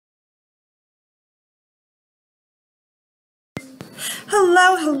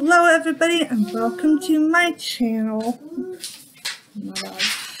Hello everybody, and welcome to my channel.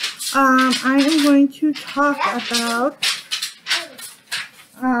 I am going to talk about,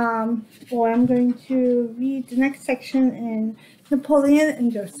 I'm going to read the next section in Napoleon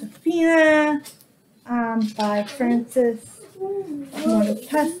and Josephine, by Francis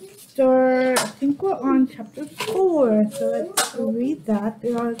Pastor. I think we're on chapter 4, so let's read that.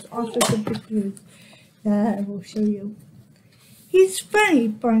 There are also some pictures that I will show you. "He's funny,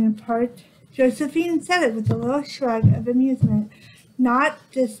 Bonaparte." Josephine said it with a little shrug of amusement, not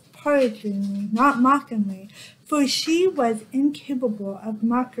disparagingly, not mockingly, for she was incapable of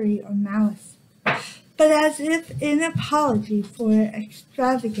mockery or malice, but as if in apology for the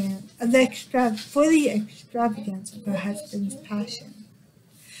extravagance of her husband's passion,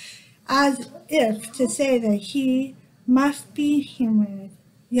 as if to say that he must be humored,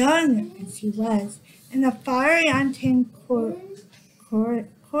 young as he was, in a fiery untamed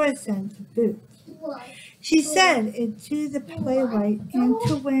Coruscant to boot. She said it to the playwright and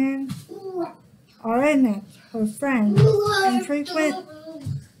to Anne Arenet, her friend and frequent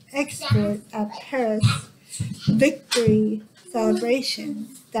escort at Paris victory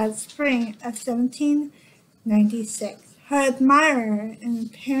celebrations that spring of 1796. Her admirer, and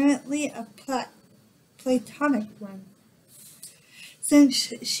apparently a platonic one,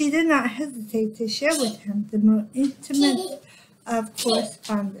 since she did not hesitate to share with him the most intimate of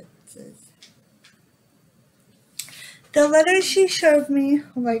correspondences. The letter she showed me,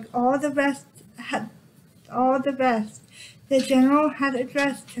 like all the rest, the general had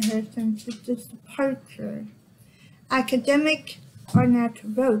addressed to her since his departure. Academic Arnett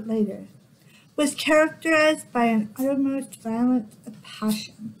wrote later, was characterized by an uttermost violence of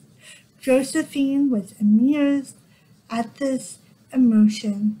passion. Josephine was amused at this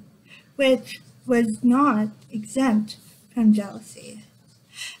emotion, which was not exempt from jealousy.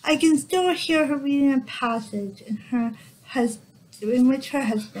 I can still hear her reading a passage in which her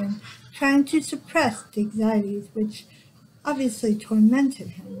husband, trying to suppress the anxieties which obviously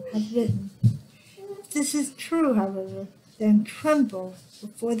tormented him, had written. If this is true, however, then tremble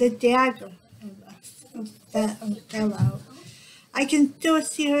before the dagger of Othello. I can still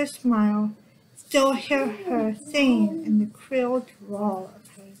see her smile, still hear her saying in the Creole drawl of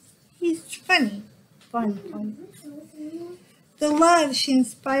hers, "He's funny, funny." The love she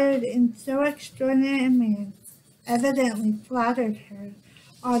inspired in so extraordinary a man evidently flattered her,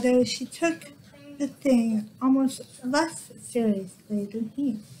 although she took the thing almost less seriously than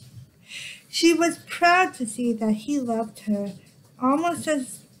he. She was proud to see that he loved her almost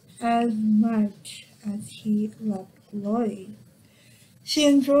as much as he loved glory. She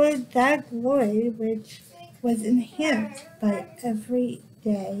enjoyed that glory which was enhanced by every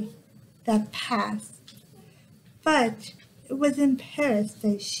day that passed, but it was in Paris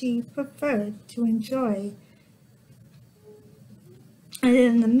that she preferred to enjoy, and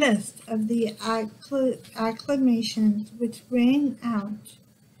in the midst of the acclamations which rang out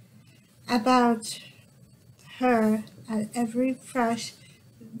about her at every fresh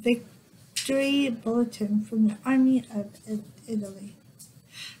victory bulletin from the army of Italy.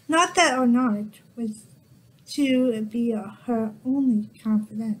 Not that Arnaud was to be her only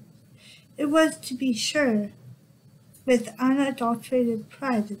confidant. It was, to be sure, with unadulterated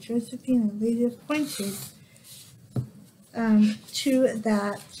pride that Josephine later pointed to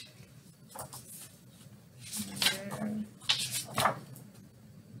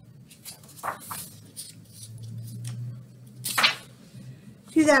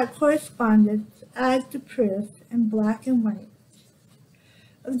that correspondence as the proof in black and white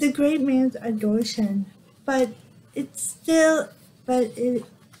of the great man's adoration, but it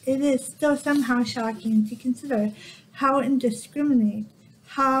is still somehow shocking to consider how indiscriminate,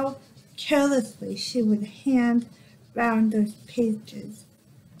 how carelessly she would hand round those pages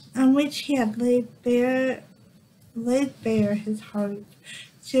on which he had laid bare his heart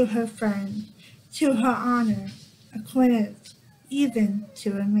to her friend, to her honor, acquaintance, even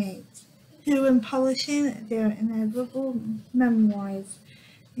to her maids, who, in publishing their inevitable memoirs,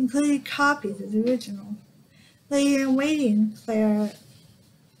 included copies of the original. Lady in Waiting, Claire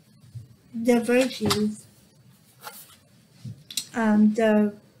de Verges,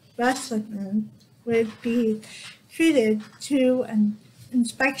 the Westman, would be treated to an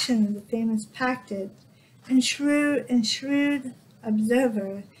inspection of the famous package, and shrewd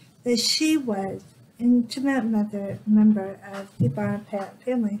observer that she was intimate member of the Bonaparte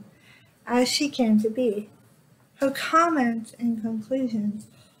family, as she came to be. Her comments and conclusions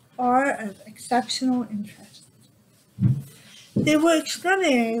are of exceptional interest. They were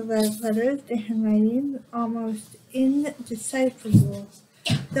extraordinary letters, the handwriting almost indecipherable,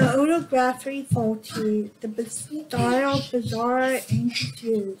 the orthography faulty, the style bizarre and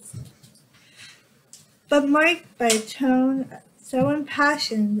confused, but marked by a tone so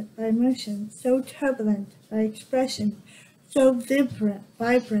impassioned by emotion, so turbulent by expression, so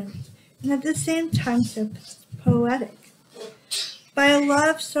vibrant, and at the same time so poetic. By a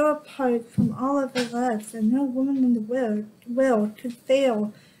love so apart from all other loves that no woman in the world could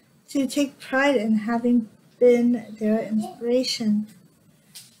fail to take pride in having been their inspiration.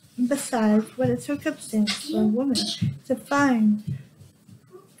 And besides, what a circumstance for a woman to find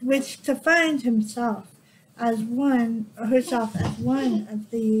herself as one of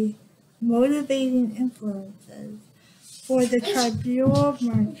the motivating influences for the tribunal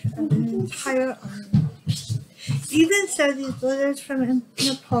march of an entire army. Even so, these letters from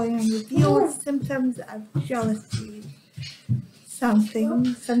Napoleon reveal symptoms of jealousy,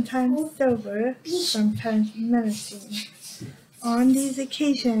 something sometimes sober, sometimes menacing. On these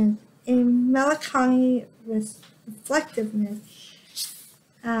occasions, a melancholy reflectiveness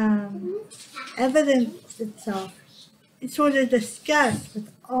evidenced itself, a sort of disgust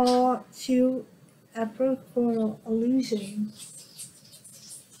with all too apocryphal illusions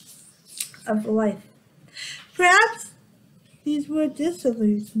of life. Perhaps these were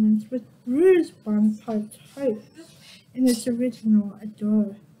disillusionments which bruised Bonaparte's heart in its original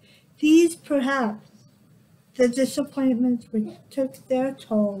adorer. These, perhaps, the disappointments which took their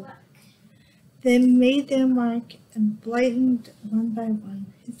toll, then made their mark and blighted one by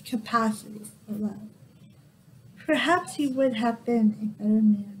one his capacity for love. Perhaps he would have been a better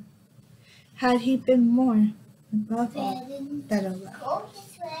man, had he been more, above all, better loved.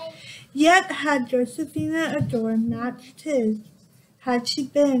 Yet had Josephine adore matched his, had she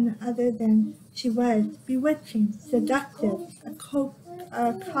been other than she was, bewitching, seductive, a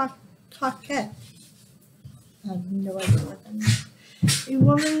coquette. I have no idea what that means. A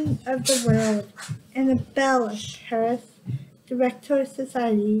woman of the world, and a belle of Paris, director of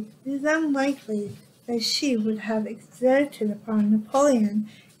society, it is unlikely that she would have exerted upon Napoleon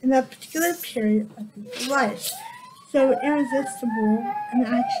in that particular period of his life so irresistible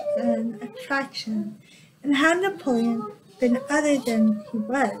an attraction, and had Napoleon been other than he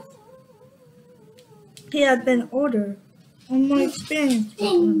was, he had been older or more experienced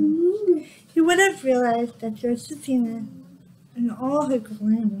with women, he would have realized that Josephine, in all her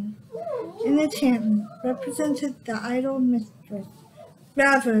glamour and enchantment, represented the idle mistress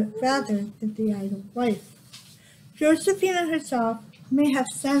rather than the idle wife. Josephine herself may have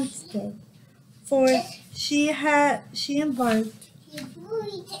sensed it, for she embarked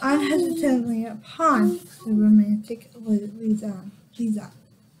unhesitatingly upon the romantic liaison.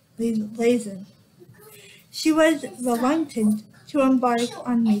 She was reluctant to embark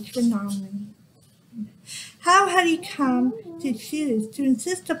on matrimony. How had he come to choose to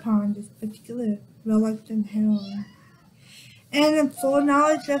insist upon this particular reluctant heroine? And in full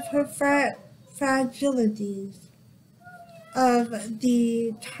knowledge of her fragilities, of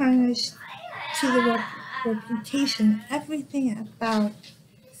the tarnish to the reputation, everything about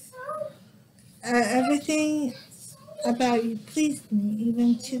you pleased me,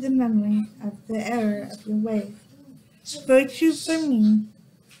 even to the memory of the error of your ways. Virtue for me,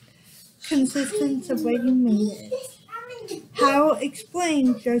 consistence of what you made it. How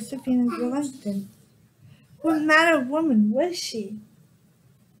explain Josephine's reluctance? What manner of woman was she?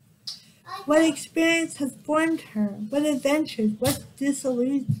 What experience has formed her? What adventures? What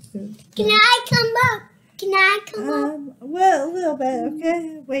disillusions? Can I come up? Can I come up? Well, a little bit,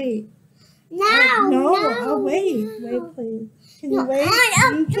 okay? Wait. No, no, no. I'll wait. Wait, please. Can you No, wait? You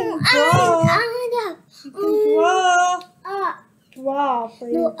can draw. You can draw. Up. Draw,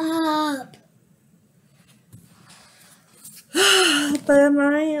 please. No, up. But am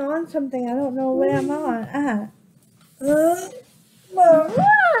I on something? I don't know where I'm on.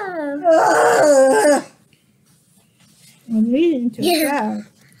 I'm reading too fast.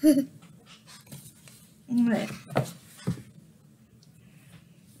 Right.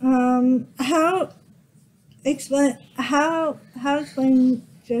 How explain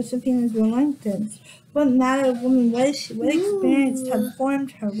Josephine's reluctance? What manner of woman was she? What experience had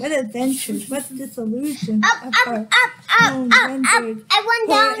formed her? What adventures? What disillusions of her own rendered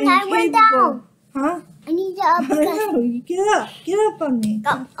I went down. Huh? I need to up. No, you get up. Get up on me.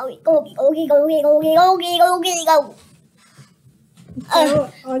 Go.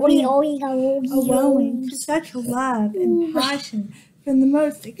 So overwhelming to such love and passion from the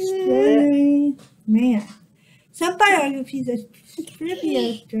most extraordinary man. Some biographies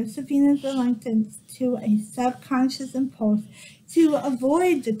attribute Josephine's reluctance to a subconscious impulse to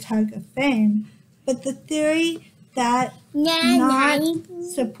avoid the tug of fame, but the theory that not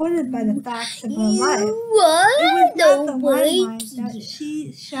supported by the facts of her life. It was not the limelight that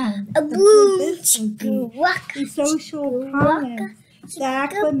she shunned, the publicity, the social comments, the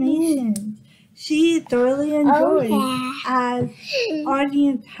acclamations she thoroughly enjoyed as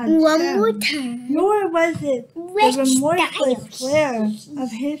audience had shown. Nor was it the remorseless glare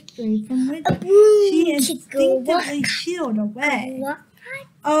of history from which she instinctively shielded away.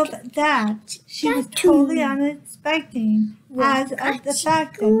 Of that, she was totally unexpecting, as of the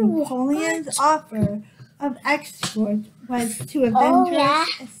fact that Napoleon's offer of escort was to avenge her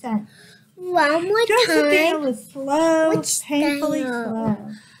ascent. Josephine was slow, painfully slow.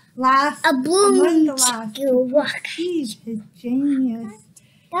 Among the last to perceive his genius,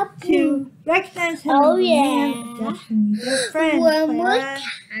 to recognize him as a man of destiny. Their friend Clara,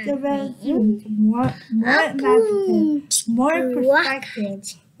 the resolute, more imaginative, more perspective,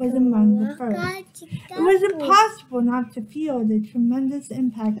 was among the first. It was impossible not to feel the tremendous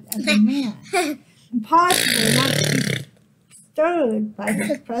impact of the man. Impossible not to be stirred by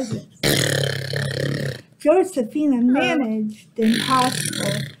his presence. Josephine managed the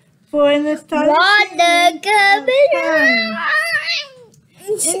impossible, for in the astonishing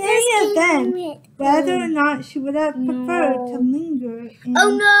in any event, whether or not she would have preferred to linger in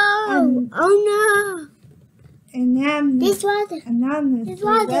anonymous,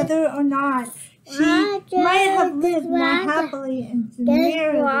 whether or not she might have lived more happily and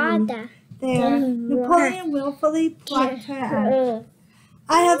serenely there, Napoleon willfully plucked her out.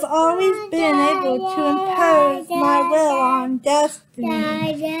 I have always been able to impose my will on destiny,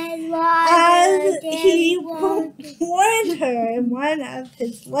 as he warned her in one of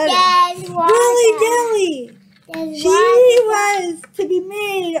his letters. Willy-nilly, she was to be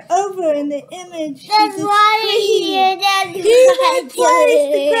made over in the image she decreed. He had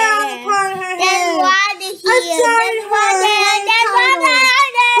placed the crown upon her head, assigned her title.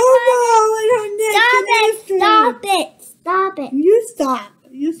 Oh no, Stop it! Stop it! You stop.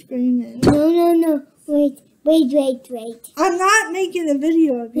 You screaming. No. Wait. I'm not making a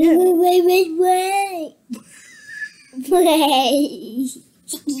video of you. Wait.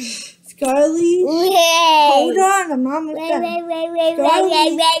 Scarly, hold on. I'm almost done. Wait.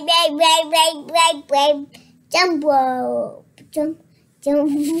 Jump rope.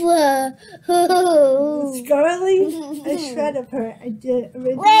 Scarly, a shred of her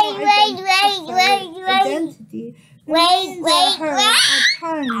identity. Her at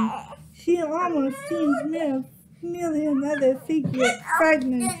times, she almost seems merely another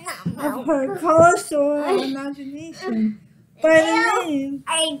fragment of her colossal imagination. By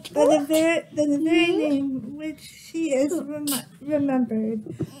the very name which she is remembered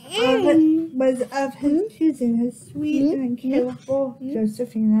was of his choosing, his sweet and capable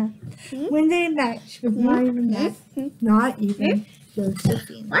Josephina. When they met, she was not even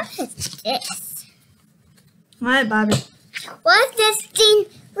Josephina. What is this? Hi, Bobby. What's this thing?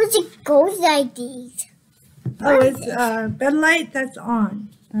 What's it goes like these? Oh, it's bed light that's on.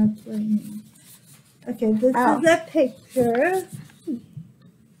 That's what it means. Okay, this is a picture.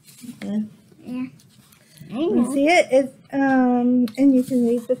 Okay. Yeah. You see it? It's and you can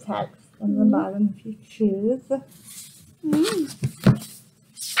read the text on the bottom if you choose.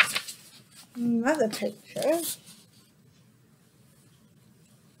 Another picture.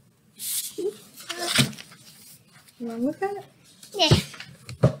 You want to look at it? Yeah.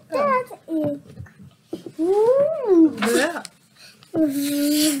 That's it. Yeah.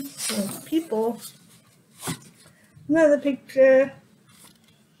 There's people. Another picture.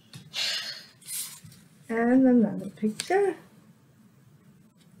 And another picture.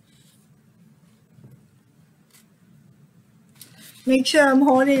 Make sure I'm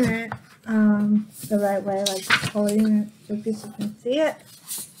holding it the right way, like holding it so people can see it.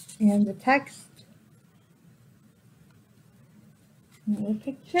 And the text. Another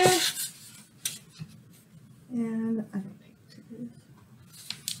picture. And other pictures.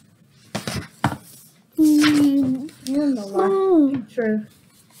 And the last picture.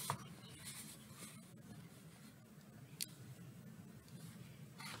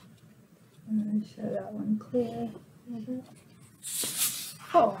 I'm going to show that one clear.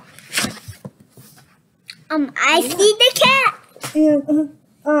 Oh. I see the cat. And,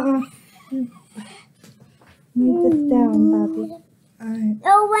 Move this down, Bobby. Alright.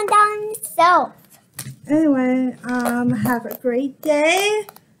 No one down itself. Anyway, have a great day.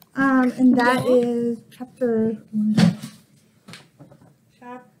 And that is chapter 1.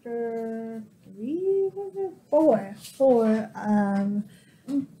 Chapter 3, was it? 4. 4,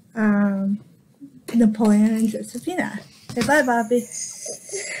 Napoleon and Josephine. Say bye, Bobby.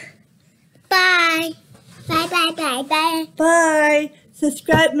 Bye. Bye. Bye. Bye.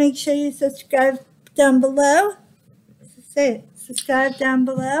 Subscribe. Make sure you subscribe down below. Say it. Subscribe down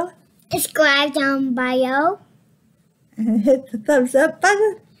below. Subscribe down below. And hit the thumbs up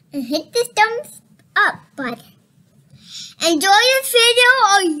button. And hit the thumbs up button. Enjoy this video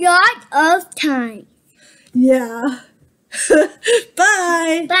a lot of time. Yeah.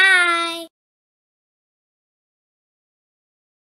 Bye. Bye.